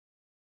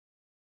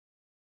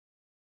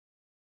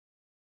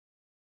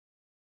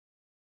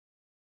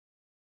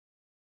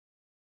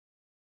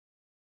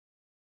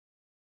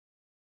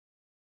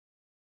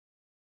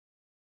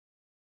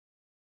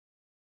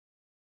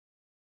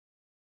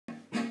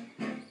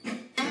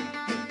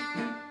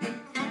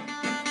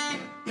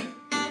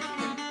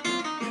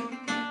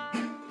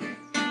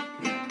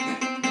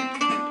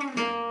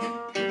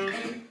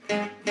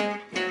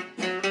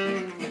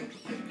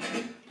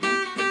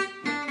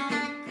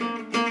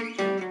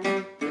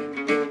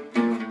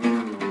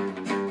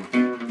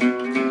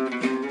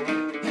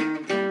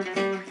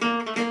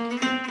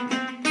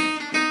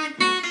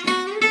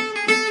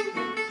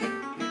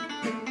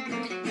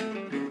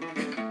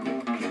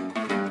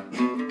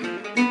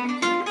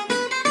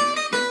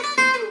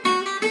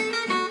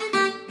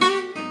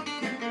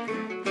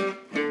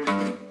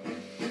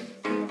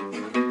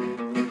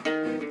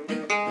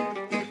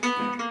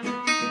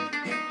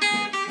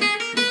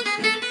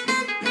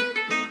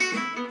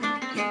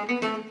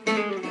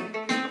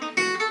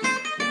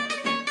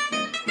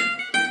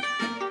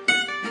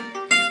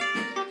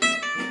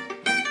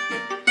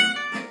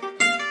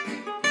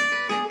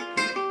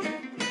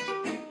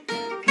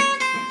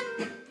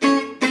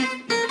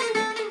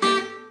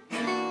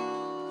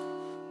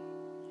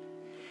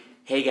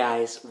Hey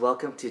guys,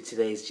 welcome to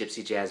today's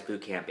Gypsy Jazz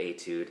Bootcamp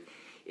Etude.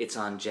 It's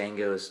on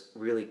Django's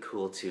really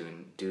cool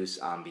tune, Douce,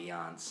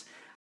 Ambiance.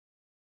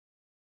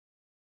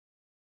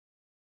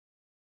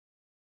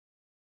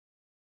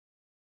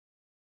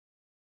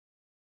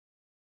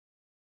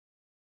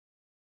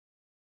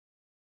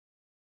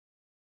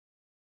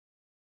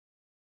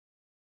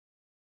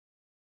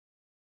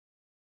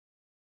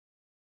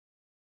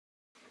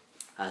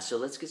 So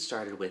let's get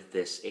started with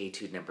this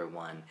Etude number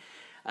 1.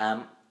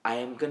 I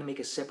am going to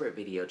make a separate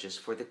video just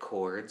for the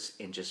chords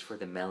and just for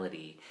the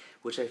melody,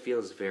 which I feel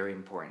is very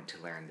important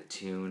to learn the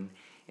tune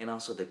and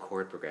also the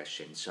chord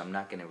progression. So I'm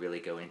not going to really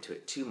go into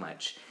it too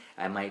much.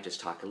 I might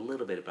just talk a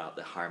little bit about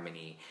the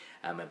harmony,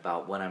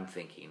 about what I'm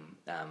thinking.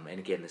 And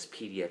again, this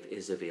PDF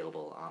is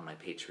available on my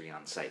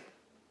Patreon site.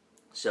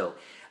 So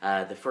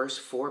the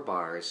first 4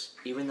 bars,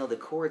 even though the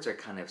chords are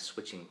kind of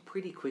switching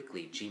pretty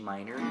quickly, G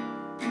minor,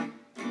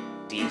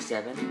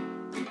 D7,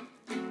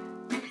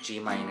 G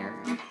minor,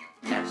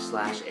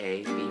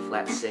 F/A, B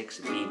flat 6,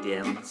 B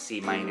dim, C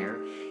minor.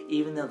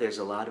 Even though there's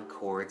a lot of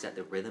chords that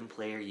the rhythm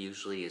player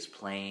usually is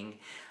playing,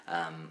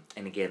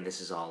 and again, this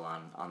is all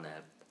on the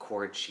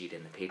chord sheet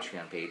in the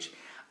Patreon page,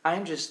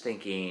 I'm just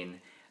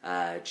thinking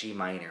G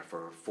minor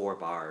for 4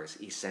 bars,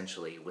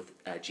 essentially, with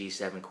a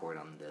G7 chord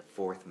on the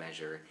 4th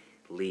measure,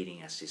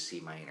 leading us to C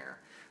minor.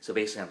 So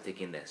basically I'm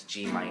thinking this,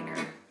 G minor,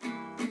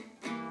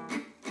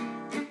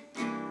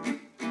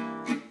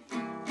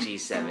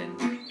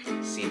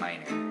 G7, C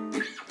minor,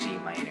 G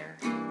minor,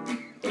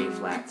 A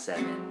flat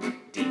 7,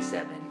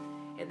 D7,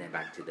 and then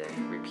back to the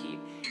repeat.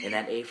 And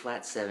that A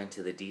flat 7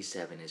 to the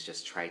D7 is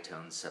just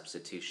tritone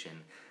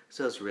substitution,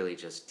 so it's really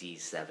just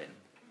D7.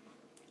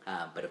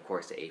 But of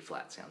course the A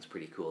flat sounds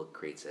pretty cool. It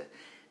creates a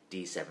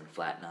D7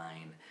 flat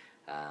 9,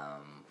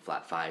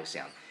 flat 5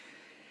 sound.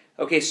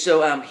 Okay,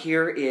 so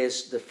here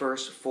is the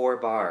first 4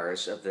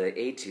 bars of the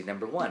Etude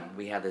number 1.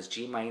 We have this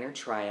G minor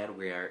triad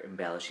we are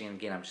embellishing.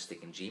 Again, I'm just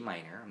thinking G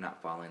minor. I'm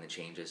not following the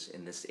changes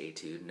in this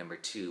Etude. Number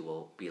 2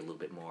 will be a little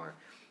bit more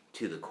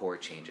to the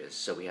chord changes.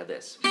 So we have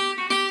this. And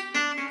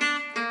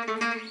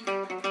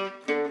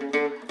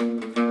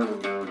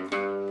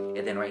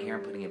then right here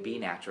I'm putting a B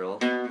natural,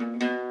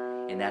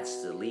 and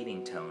that's the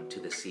leading tone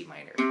to the C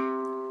minor.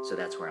 So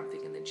that's where I'm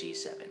thinking the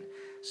G7.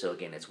 So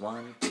again, it's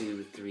 1,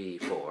 2, 3,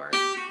 4.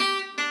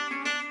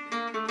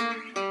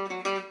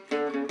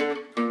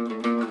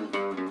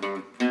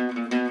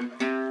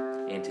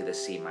 Into the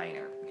C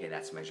minor. Okay,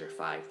 that's measure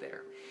 5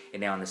 there.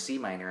 And now on the C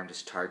minor, I'm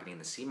just targeting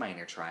the C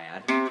minor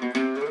triad.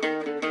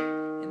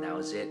 And that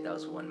was it. That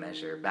was 1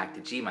 measure. Back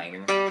to G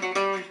minor.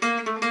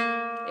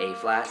 A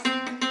flat.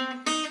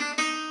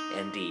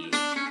 And D.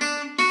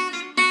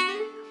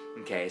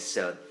 Okay,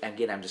 so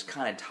again, I'm just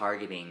kind of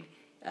targeting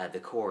the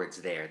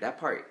chords there. That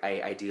part,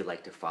 I do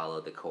like to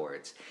follow the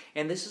chords.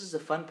 And this is the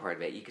fun part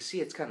of it. You can see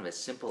it's kind of a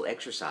simple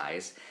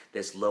exercise,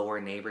 this lower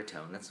neighbor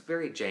tone. That's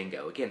very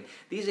Django. Again,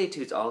 these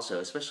etudes also,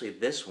 especially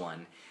this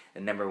one,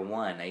 number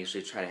 1, I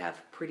usually try to have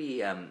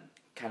pretty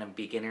kind of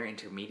beginner,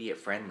 intermediate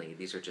friendly.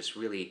 These are just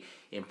really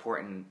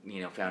important,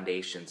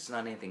 foundations. It's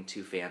not anything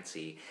too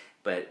fancy,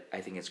 but I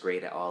think it's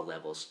great at all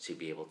levels to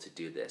be able to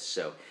do this.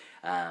 So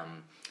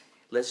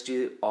let's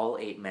do all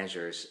 8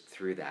 measures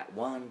through that.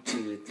 1,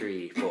 2,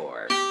 3,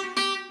 4.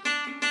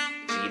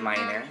 G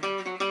minor,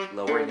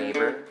 lower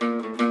neighbor,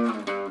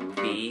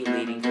 B,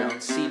 leading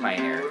tone, C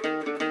minor,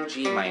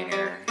 G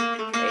minor,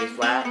 A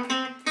flat,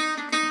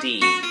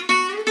 D.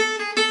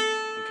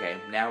 Okay,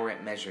 now we're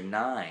at measure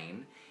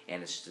 9,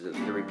 and it's the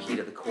repeat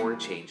of the chord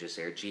changes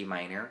there, G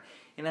minor,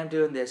 and I'm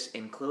doing this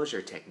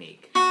enclosure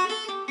technique.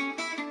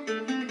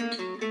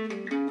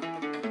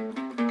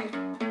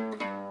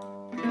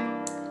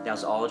 I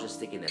was all just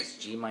thinking this,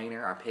 G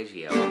minor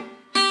arpeggio.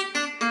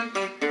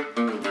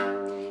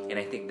 And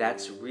I think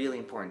that's really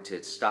important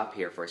to stop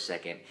here for a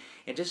second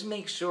and just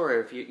make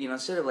sure if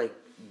instead of like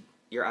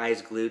your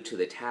eyes glued to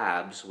the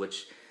tabs,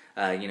 which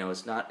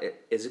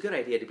is a good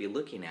idea to be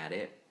looking at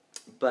it,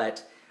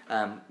 but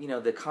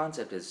the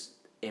concept is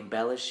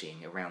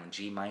embellishing around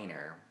G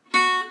minor,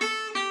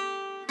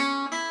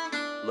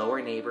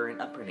 lower neighbor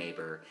and upper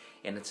neighbor,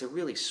 and it's a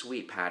really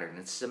sweet pattern.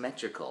 It's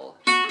symmetrical.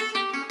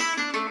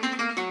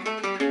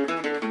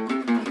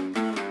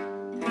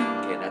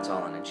 That's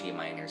all on a G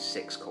minor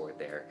 6 chord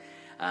there.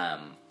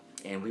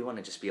 And we want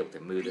to just be able to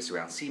move this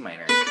around C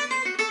minor.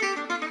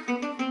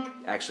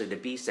 Actually, the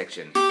B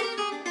section,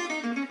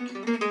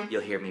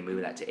 you'll hear me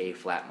move that to A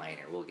flat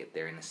minor. We'll get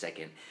there in a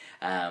second.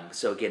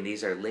 So again,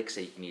 these are licks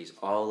that you can use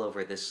all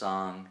over this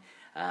song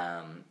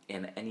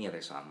and any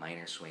other song.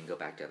 Minor swing, go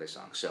back to other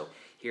songs. So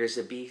here's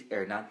the B,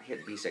 or not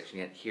hit B section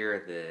yet. Here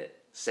are the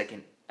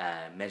second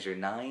measure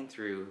 9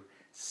 through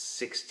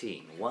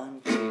 16.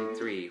 1, 2,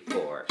 3,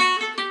 4.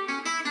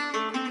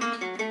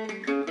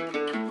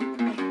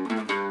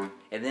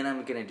 And then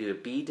I'm going to do a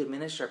B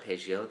diminished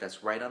arpeggio,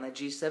 that's right on the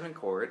G7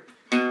 chord,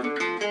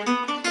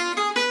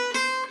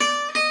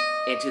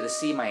 into the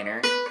C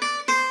minor.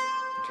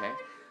 Okay,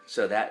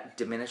 so that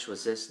diminished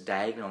was this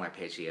diagonal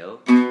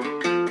arpeggio.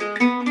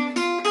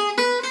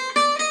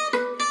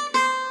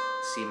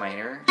 C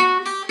minor,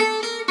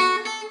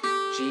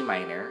 G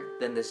minor,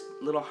 then this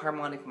little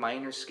harmonic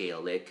minor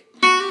scale lick,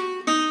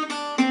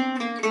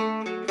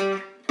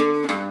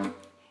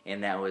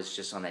 and that was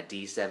just on that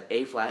D7,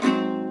 A flat,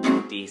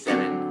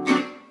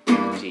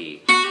 D7,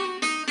 G.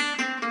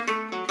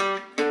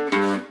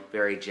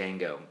 Very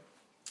Django.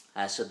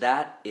 So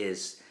that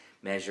is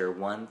measure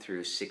 1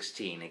 through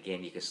 16.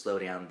 Again, you can slow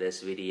down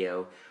this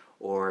video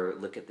or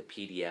look at the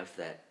PDF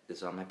that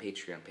is on my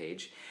Patreon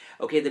page.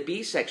 Okay, the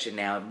B section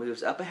now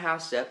moves up a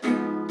half step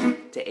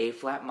to A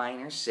flat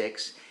minor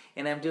 6,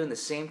 and I'm doing the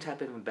same type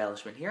of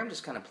embellishment here. I'm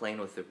just kind of playing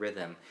with the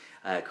rhythm,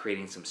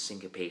 creating some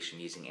syncopation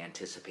using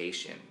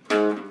anticipation.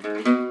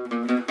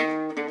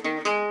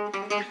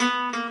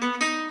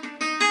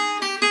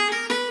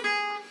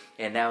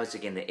 And that was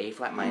again the A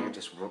flat minor,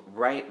 just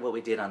right what we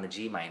did on the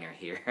G minor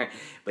here,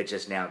 but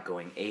just now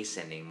going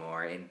ascending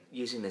more and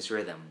using this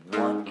rhythm,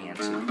 1 and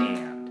 2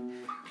 and.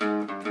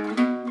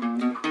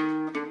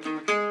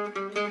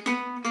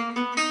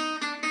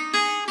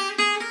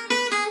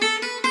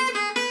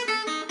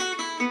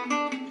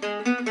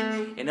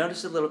 And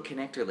notice the little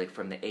connector lick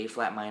from the A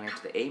flat minor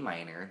to the A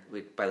minor,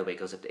 which, by the way,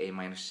 goes up to A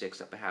minor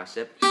 6, up a half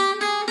step.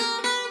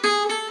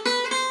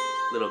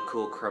 Little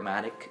cool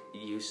chromatic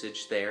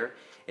usage there.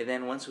 And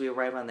then once we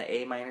arrive on the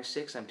A minor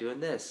 6, I'm doing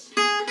this.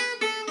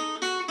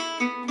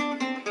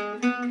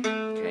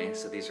 Okay,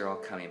 so these are all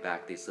coming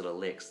back, these little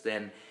licks.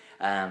 Then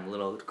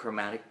little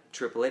chromatic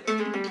triplet.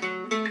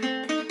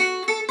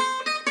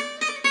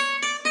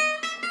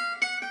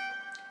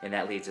 And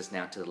that leads us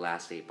now to the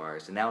last 8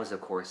 bars. And that was,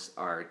 of course,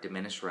 our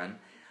diminished run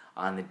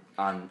on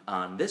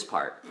this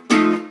part.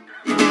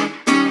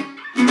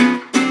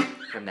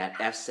 From that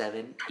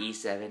F7,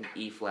 E7,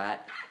 E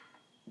flat,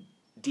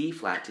 D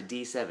flat to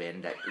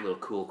D7, that little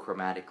cool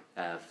chromatic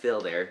fill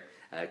there,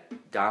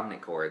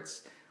 dominant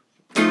chords.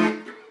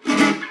 I'm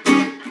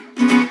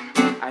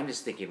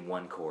just thinking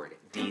one chord,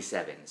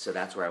 D7, so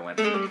that's where I went.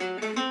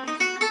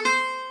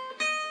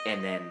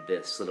 And then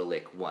this little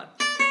lick, 1.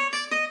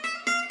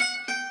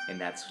 And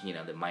that's, you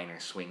know, the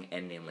minor swing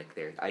ending lick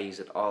there. I use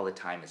it all the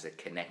time as a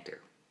connector.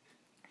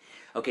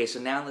 Okay, so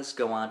now let's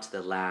go on to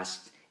the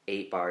last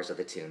 8 bars of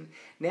the tune.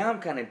 Now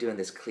I'm kind of doing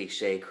this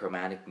cliche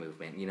chromatic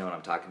movement. You know what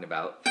I'm talking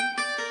about.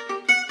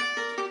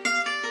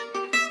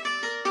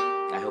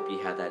 I hope you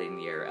have that in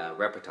your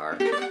repertoire.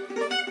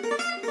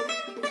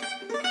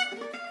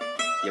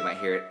 You might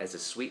hear it as a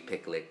sweep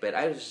pick lick, but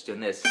I was just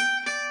doing this.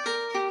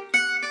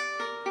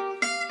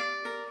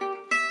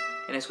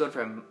 And it's going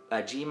from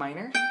G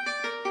minor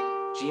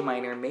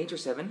major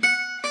 7,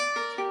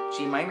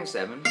 G minor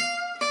 7,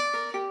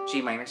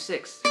 G minor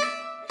 6.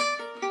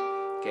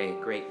 Okay,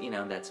 great, you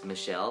know, that's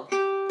Michelle.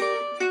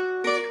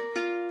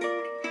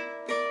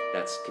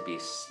 That could be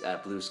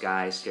Blue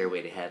Sky,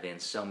 Stairway to Heaven,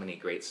 so many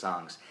great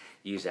songs.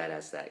 Use that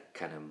as that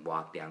kind of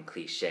walk down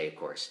cliche, of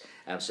course.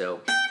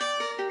 So,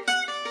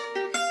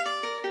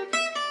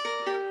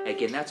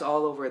 again, that's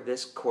all over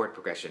this chord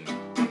progression.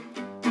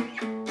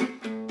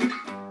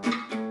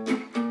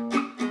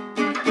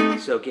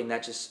 So again,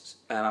 that just,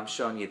 I'm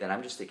showing you that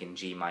I'm just thinking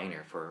G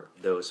minor for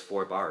those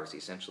 4 bars,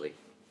 essentially.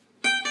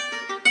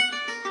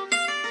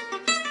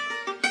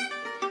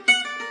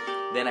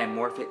 Then I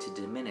morph it to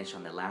diminish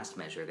on the last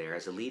measure there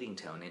as a leading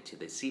tone into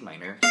the C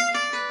minor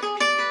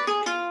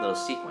little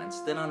sequence.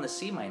 Then on the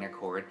C minor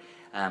chord,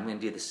 I'm going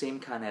to do the same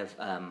kind of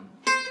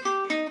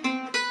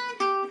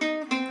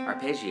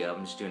arpeggio.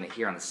 I'm just doing it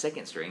here on the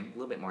 2nd string, a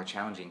little bit more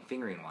challenging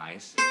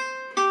fingering-wise.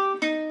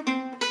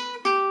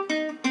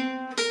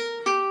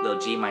 Little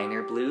G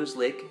minor blues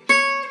lick,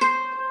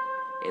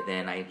 and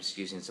then I'm just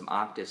using some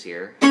octaves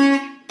here.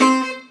 And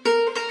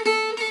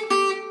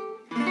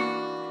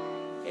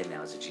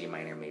now it's a G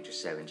minor major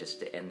 7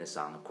 just to end the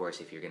song. Of course,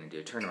 if you're going to do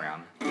a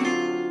turnaround,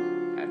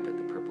 I'd put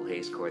the purple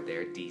haze chord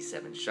there,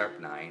 D7 sharp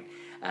 9.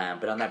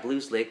 But on that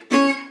blues lick,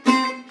 and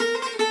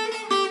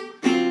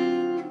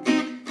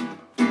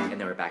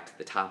then we're back to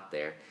the top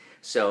there.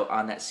 So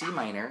on that C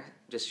minor,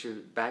 just your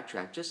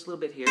backtrack just a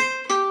little bit here.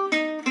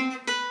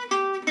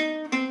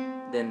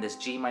 Then this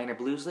G minor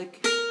blues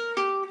lick.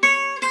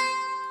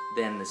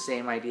 Then the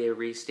same idea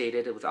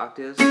restated with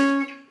octaves.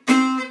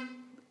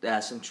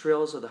 Some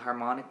trills of the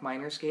harmonic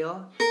minor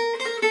scale.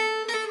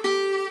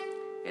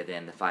 And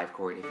then the 5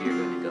 chord if you're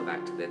going to go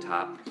back to the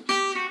top,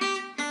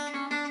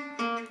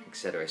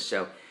 etc.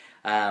 So,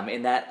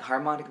 and that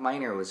harmonic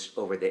minor was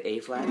over the A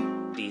flat,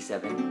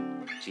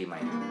 D7, G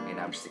minor. And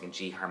I'm just thinking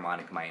G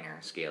harmonic minor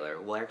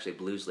scalar. Well, actually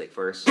blues lick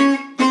first.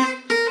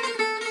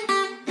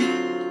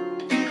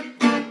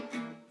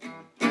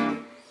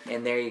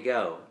 And there you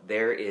go.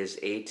 There is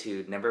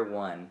Etude number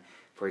 1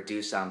 for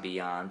Douce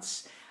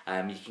Ambiance.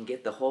 You can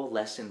get the whole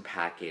lesson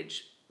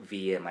package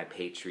via my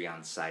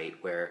Patreon site,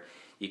 where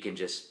you can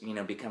just, you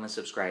know, become a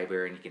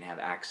subscriber and you can have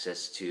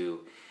access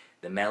to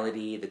the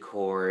melody, the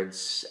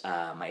chords,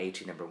 my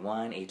Etude number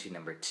 1, Etude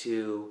number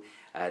 2.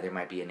 There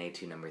might be an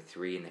Etude number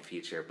 3 in the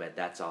future, but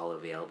that's all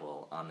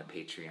available on the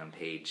Patreon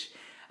page.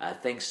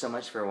 Thanks so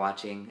much for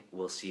watching.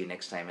 We'll see you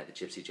next time at the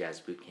Gypsy Jazz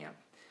Bootcamp.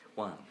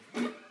 1,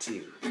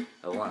 2,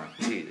 1,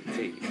 2,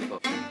 3, 4.